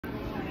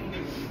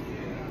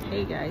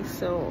Hey guys,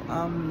 so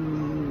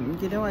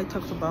I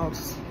talked about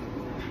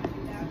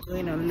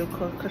going on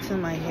look,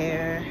 cutting my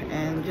hair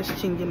and just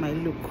changing my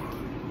look.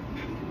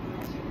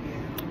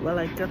 Well,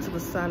 I got to the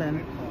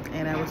salon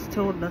and I was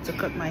told not to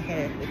cut my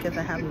hair because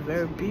I have a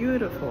very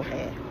beautiful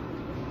hair.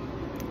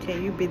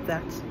 Can you beat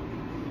that?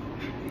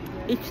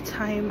 Each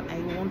time I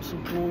want to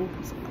go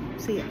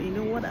say, you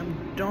know what,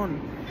 I'm done,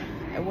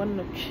 I want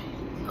to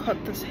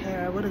cut this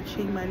hair, I want to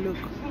change my look,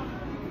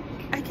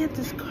 I get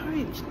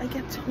discouraged. I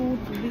get told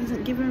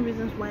given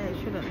reasons why I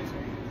shouldn't.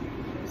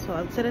 So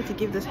I decided to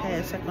give this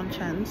hair a second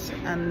chance,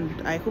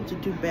 and I hope to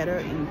do better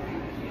in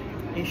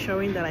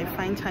ensuring that I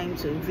find time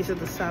to visit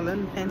the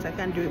salon. Hence, I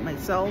can't do it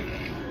myself.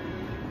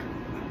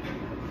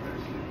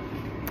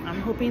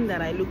 I'm hoping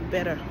that I look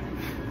better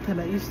than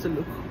I used to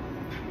look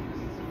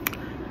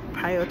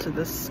prior to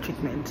this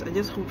treatment. I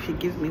just hope she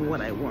gives me what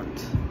I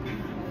want.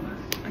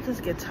 I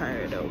just get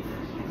tired of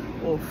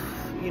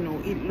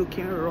it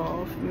looking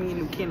rough, me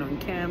looking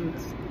unkempt.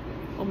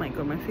 Oh my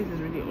god, my face is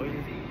really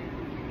oily.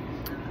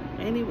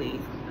 Anyway,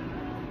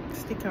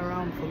 stick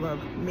around for the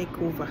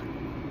makeover.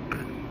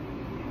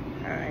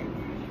 All right,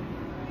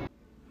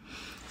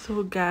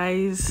 so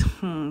guys,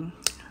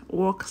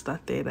 work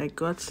started. I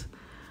got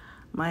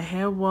my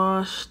hair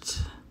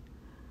washed,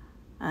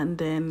 and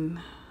then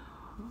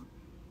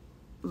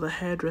the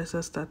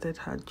hairdresser started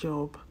her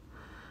job.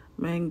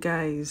 Man,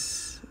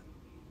 guys,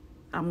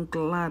 I'm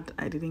glad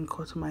I didn't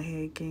cut my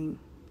hair again.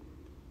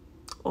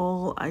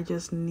 All I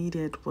just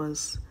needed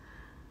was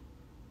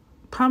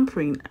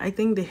pampering. I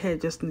think the hair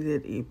just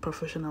needed a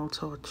professional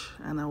touch,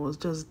 and I was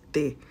just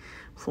there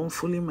for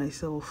fooling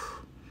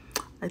myself.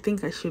 I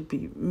think I should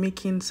be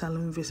making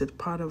salon visit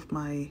part of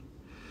my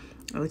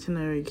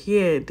itinerary.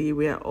 Here they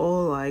were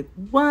all like,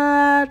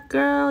 what,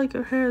 girl,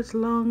 your hair is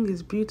long,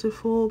 it's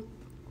beautiful,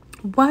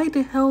 why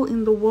the hell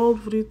in the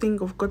world would you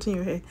think of cutting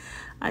your hair?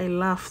 I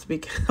laughed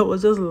because I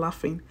was just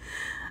laughing.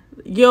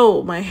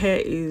 Yo, my hair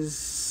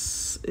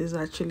is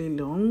actually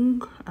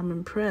long. I'm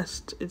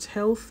impressed. It's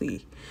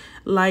healthy.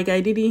 Like, I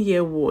didn't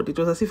hear word. It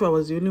was as if I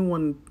was the only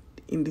one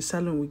in the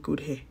salon with good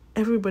hair.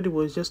 Everybody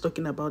was just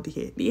talking about the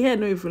hair. The hair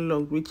not even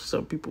long, which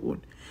some people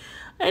own.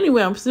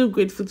 Anyway, I'm still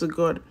grateful to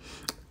God.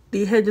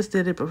 The hair just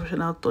did a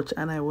professional touch,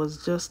 and I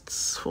was just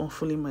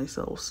fooling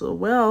myself. So,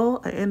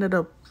 well, I ended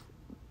up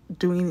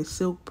doing a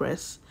silk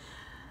press.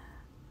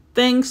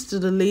 Thanks to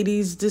the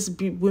ladies, these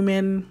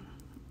women,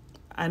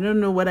 I don't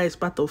know whether it's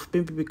part of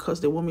maybe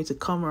because they want me to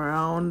come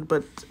around,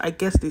 but I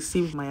guess they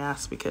saved my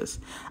ass because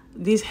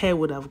this hair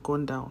would have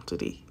gone down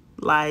today.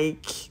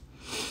 But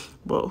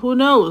who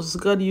knows?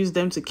 God used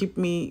them to keep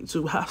me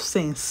to have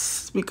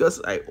sense,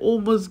 because I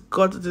almost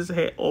got this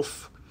hair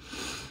off.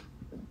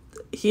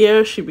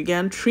 Here she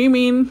began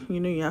trimming.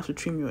 You have to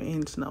trim your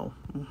ends now.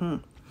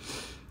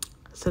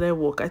 Started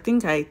work. I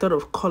think I thought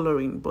of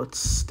coloring, but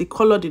the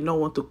color did not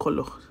want to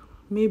color.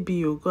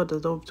 Maybe God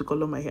does not want to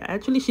color my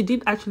hair. She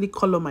did actually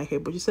color my hair,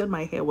 but she said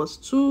my hair was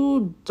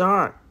too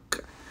dark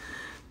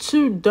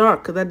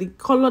that the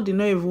color did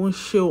not even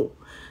show.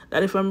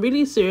 That if I'm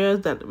really serious,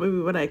 that maybe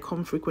when I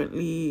come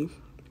frequently,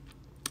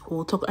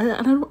 we'll talk.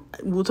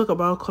 We'll talk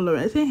about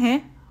coloring. I say,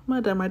 hey,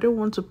 madam, I don't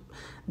want to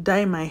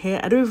dye my hair.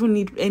 I don't even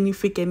need any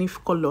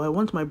color. I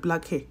want my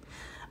black hair,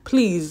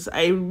 please.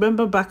 I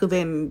remember back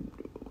then,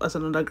 as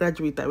an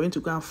undergraduate, I went to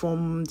go and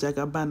form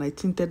Jagaban. I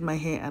tinted my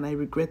hair and I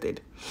regretted.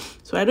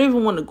 So I don't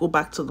even want to go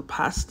back to the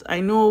past.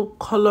 I know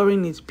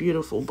coloring is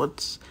beautiful,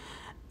 but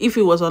if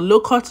it was a low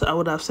cut, I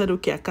would have said,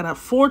 okay, I can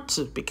afford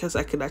to, because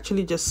I could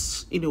actually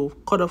just,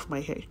 cut off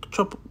my hair,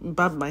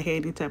 barb my hair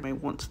anytime I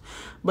want.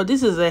 But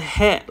this is a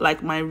hair,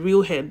 like my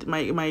real hair,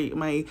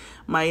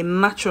 my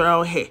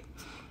natural hair.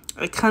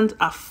 I can't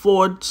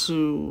afford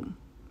to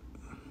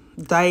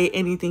dye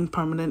anything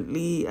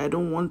permanently. I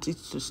don't want it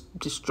to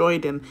destroy,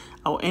 then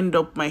I'll end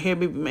up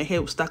maybe my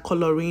hair will start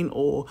coloring,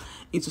 or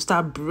it will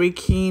start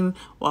breaking,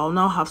 or I'll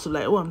now have to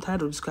I'm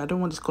tired of this color, I don't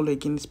want this color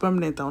again, it's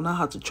permanent. I'll now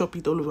have to chop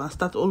it all over and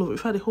start all over. In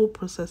fact, the whole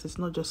process is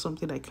not just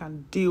something I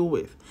can deal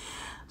with.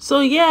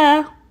 So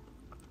yeah,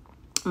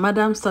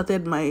 madam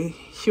started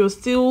she was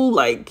still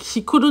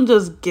she couldn't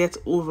just get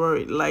over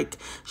it.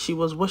 She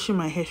was washing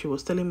my hair, she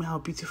was telling me how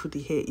beautiful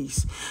the hair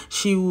is.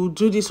 She would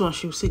do this one,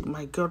 she would say,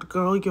 my god,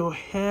 girl, your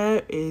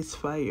hair is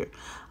fire.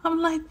 I'm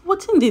like,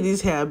 what did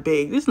this hair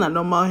beg? This is not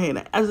normal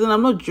hair. As in,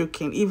 I'm not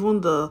joking.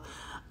 Even the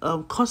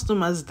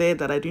customers there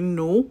that I didn't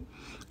know,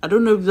 I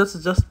don't know if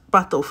that's just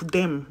part of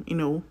them,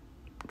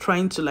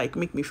 trying to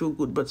make me feel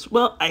good. But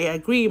well, I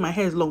agree, my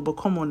hair is long, but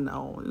come on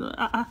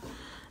now,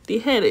 the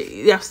hair,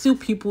 there are still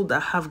people that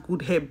have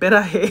good hair,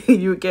 better hair.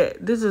 You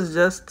get, this is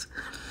just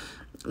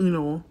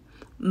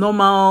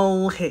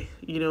normal hair,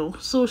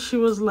 So she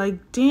was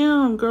like,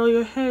 damn, girl,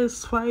 your hair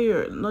is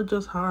fire. Not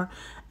just her,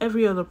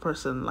 every other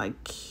person.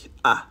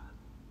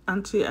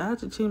 Auntie, I had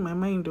to change my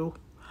mind though.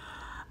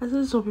 I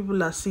said, some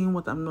people are seeing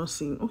what I'm not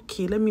seeing.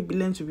 Okay, let me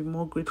learn to be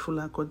more grateful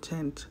and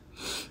content.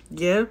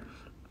 Yeah.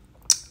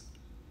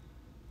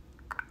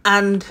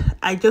 And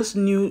I just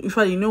knew, in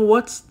fact, you know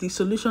what? The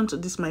solution to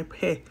this, my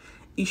hair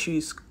issue,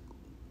 is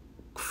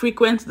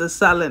frequent the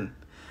salon.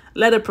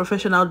 let a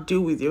professional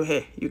deal with your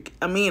hair.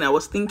 I mean, I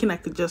was thinking I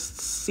could just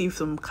save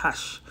some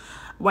cash.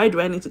 Why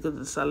do I need to go to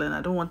the salon?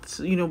 I don't want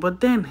to,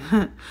 but then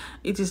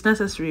it is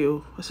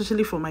necessary,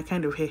 especially for my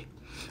kind of hair.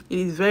 It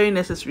is very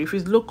necessary. If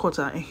it's low cut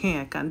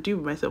hair, I can deal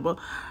with myself. But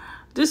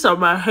this is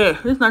my hair.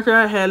 This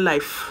natural hair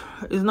life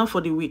is not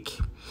for the weak.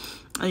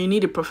 And you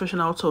need a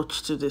professional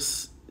touch to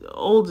this.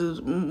 All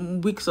the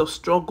weeks of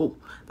struggle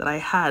that I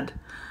had,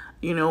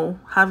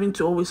 having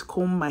to always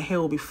comb my hair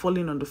will be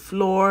falling on the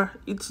floor.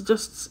 It's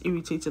just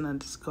irritating and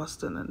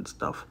disgusting and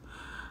stuff.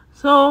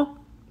 So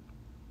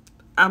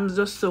I'm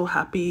just so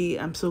happy.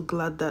 I'm so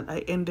glad that I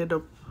ended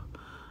up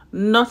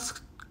not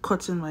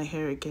cutting my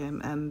hair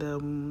again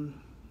and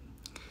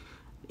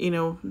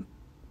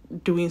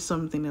doing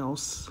something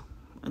else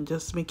and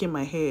just making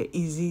my hair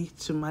easy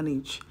to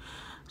manage.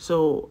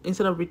 So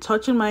instead of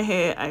retouching my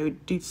hair, I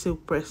did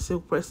silk press.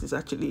 Silk press is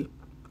actually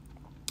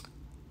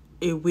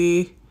a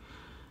way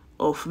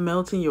of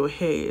melting your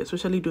hair,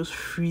 especially those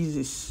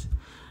freezes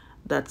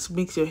that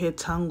makes your hair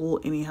tangle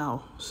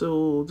anyhow.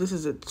 So this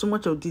is it. Too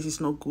much of this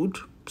is not good.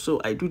 So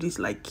I do this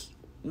like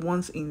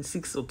once in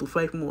 6 or to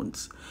 5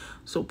 months.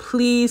 So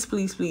please,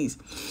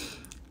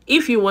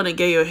 if you want to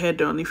get your hair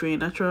done, if you're a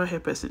natural hair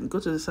person, go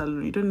to the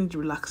salon. You don't need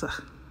relaxer,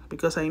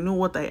 because I know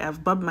what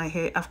I've bobbed my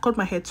hair. I've cut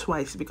my hair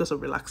twice because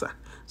of relaxer.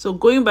 So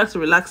going back to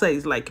relaxer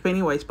is like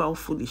penny wise pound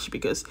foolish,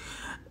 because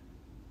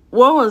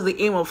what was the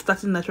aim of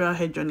starting natural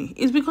hair journey?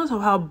 It's because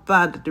of how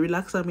bad the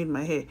relaxer made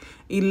my hair.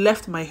 It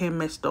left my hair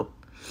messed up.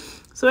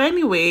 So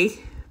anyway,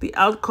 the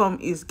outcome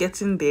is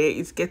getting there.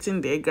 It's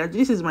getting there. Gradually,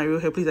 this is my real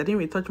hair. Please, I didn't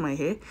retouch my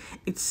hair.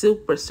 It's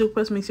silk press. Silk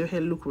press makes your hair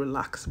look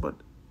relaxed, but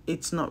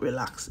it's not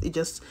relaxed. It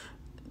just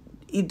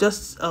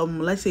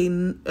let's say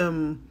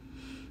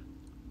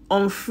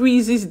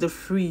unfreezes the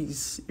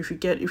freeze, if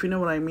you know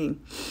what I mean.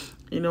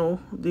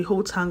 The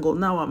whole tangle.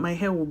 Now my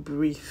hair will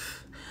breathe.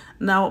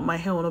 Now my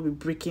hair will not be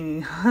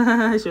breaking.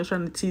 She was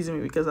trying to tease me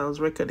because I was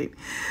recording.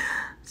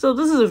 So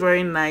this is a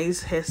very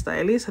nice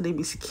hairstylist. Her name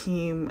is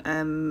Kim,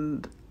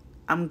 and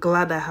I'm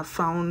glad I have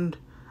found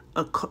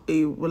a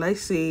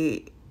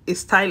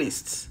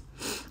stylist,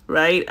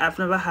 right? I've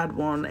never had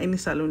one. Any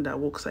salon that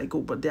works, I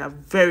go, but they are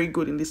very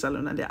good in this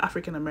salon, and they're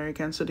African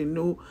American, so they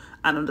know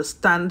and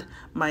understand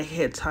my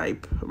hair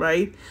type,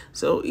 right?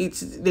 So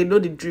they know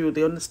the drill.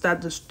 They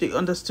understood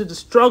the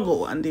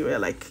struggle, and they were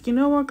like, you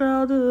know what,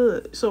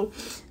 girl? So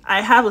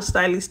I have a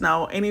stylist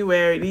now.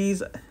 Anywhere it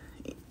is,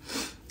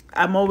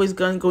 I'm always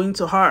going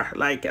to her.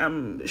 Like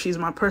she's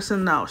my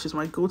person now. She's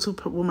my go-to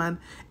woman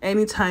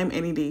anytime,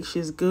 any day.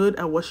 She's good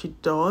at what she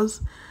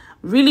does.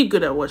 Really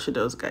good at what she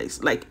does,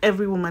 guys. Like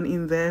every woman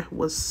in there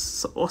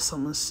was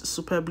awesome and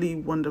superbly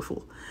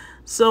wonderful.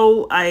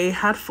 So I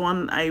had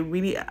fun. I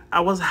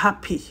was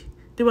happy.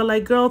 They were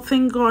like, girl,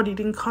 thank God you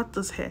didn't cut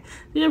this hair.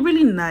 They're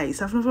really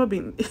nice. I've never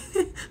been,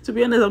 to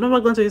be honest, I've never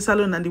gone to a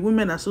salon and the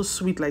women are so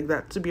sweet like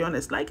that, to be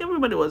honest. Like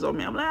everybody was on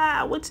me. I'm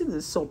like, what's in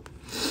this soap?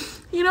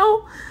 It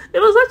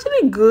was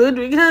actually good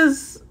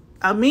because,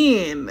 I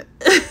mean,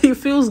 it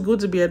feels good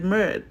to be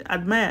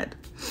admired.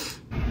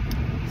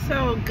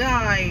 So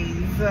guys,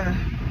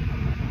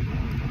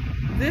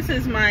 this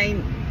is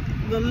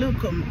the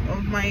look of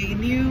my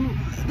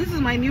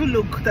new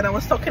look that I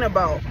was talking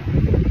about.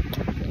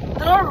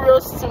 Don't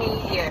roast me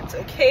yet,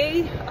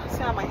 okay?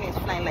 See how my hair is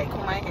flying like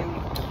my hair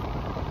look.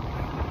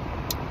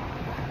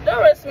 Don't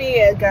roast me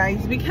yet,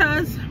 guys,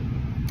 because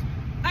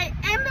I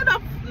ended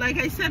up, like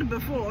I said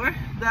before,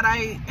 that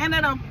I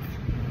ended up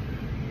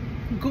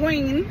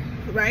going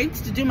right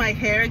to do my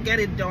hair, get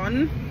it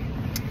done,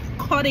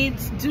 cut it,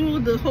 do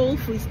the whole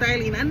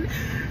freestyling, and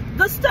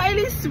the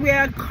stylists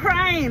were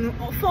crying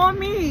for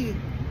me.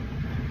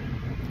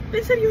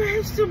 They said, your hair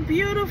is so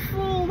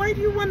beautiful, why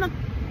do you want to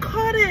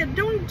cut it?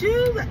 Don't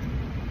do that.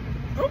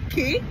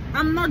 Okay,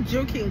 I'm not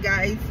joking,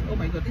 guys. Oh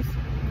my god, this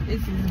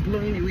is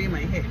blowing away my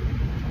hair.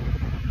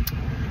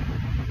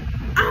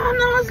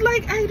 And I was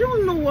like, I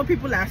don't know what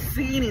people are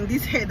seeing in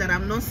this hair that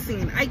I'm not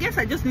seeing. I guess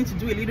I just need to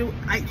do a little,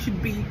 I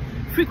should be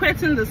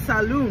frequenting the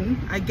salon.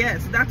 I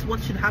guess that's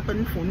what should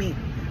happen for me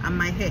and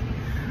my hair.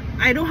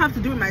 I don't have to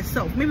do it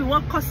myself. Maybe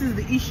what causes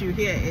the issue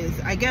here is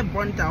I get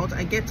burnt out,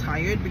 I get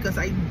tired because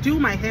I do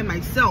my hair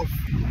myself.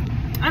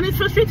 And it's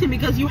frustrating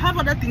because you have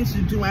other things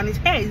to do, and his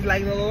hair is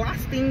like the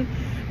last thing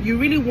you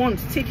really want,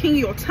 taking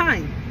your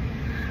time.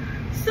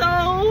 So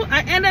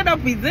I ended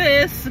up with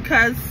this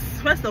because,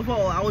 first of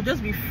all, I will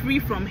just be free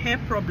from hair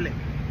problem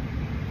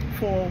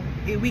for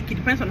a week. It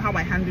depends on how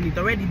I handle it.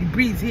 Already the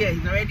breeze here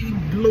is already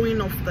blowing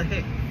off the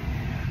hair.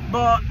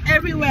 But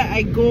everywhere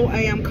I go,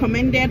 I am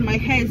commended. My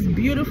hair is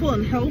beautiful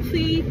and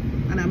healthy,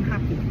 and I'm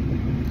happy.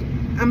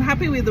 I'm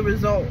happy with the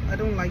result. I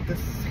don't like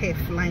this hair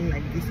flying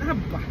like this.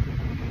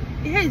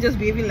 The hair is just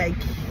behaving like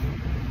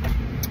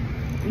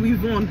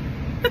we've won.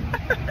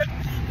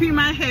 With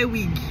my hair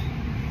wig.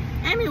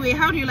 Anyway,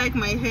 how do you like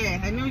my hair?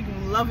 I know you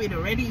love it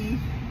already.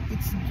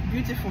 It's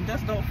beautiful.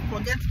 Just don't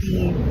forget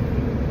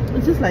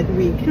it's just like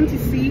wig. Can't you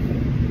see?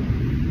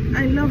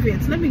 I love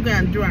it. Let me go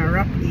and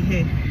wrap the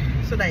hair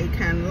so that it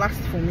can last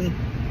for me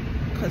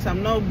because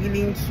I'm not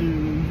willing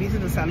to visit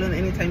the salon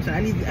anytime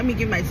soon. Let me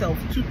give myself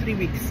 2-3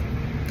 weeks.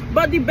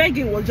 But the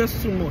begging was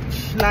just too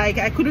much. Like,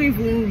 I couldn't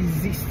even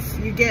resist.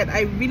 You get,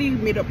 I really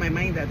made up my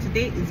mind that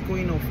today is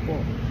going off.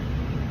 But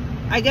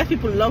I guess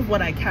people love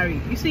what I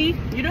carry. You see,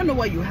 you don't know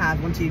what you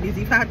have until it is.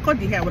 If I had cut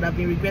the hair, I would have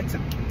been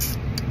regretting.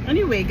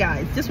 Anyway,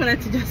 guys, just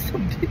wanted to just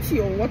update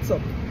you on what's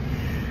up.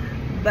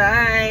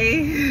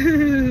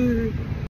 Bye.